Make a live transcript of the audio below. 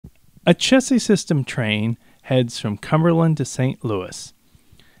A Chessie System train heads from Cumberland to St. Louis.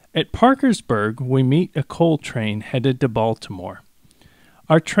 At Parkersburg, we meet a coal train headed to Baltimore.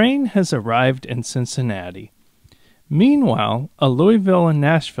 Our train has arrived in Cincinnati. Meanwhile, a Louisville and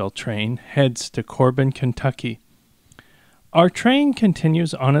Nashville train heads to Corbin, Kentucky. Our train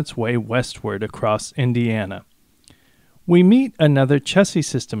continues on its way westward across Indiana. We meet another Chessie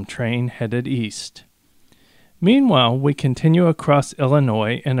System train headed east. Meanwhile, we continue across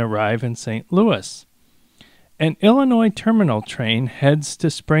Illinois and arrive in St. Louis. An Illinois terminal train heads to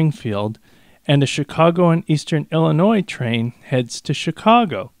Springfield, and a Chicago and Eastern Illinois train heads to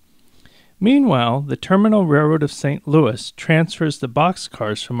Chicago. Meanwhile, the Terminal Railroad of St. Louis transfers the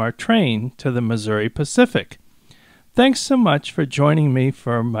boxcars from our train to the Missouri Pacific. Thanks so much for joining me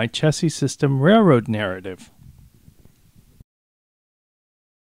for my Chessie System Railroad narrative.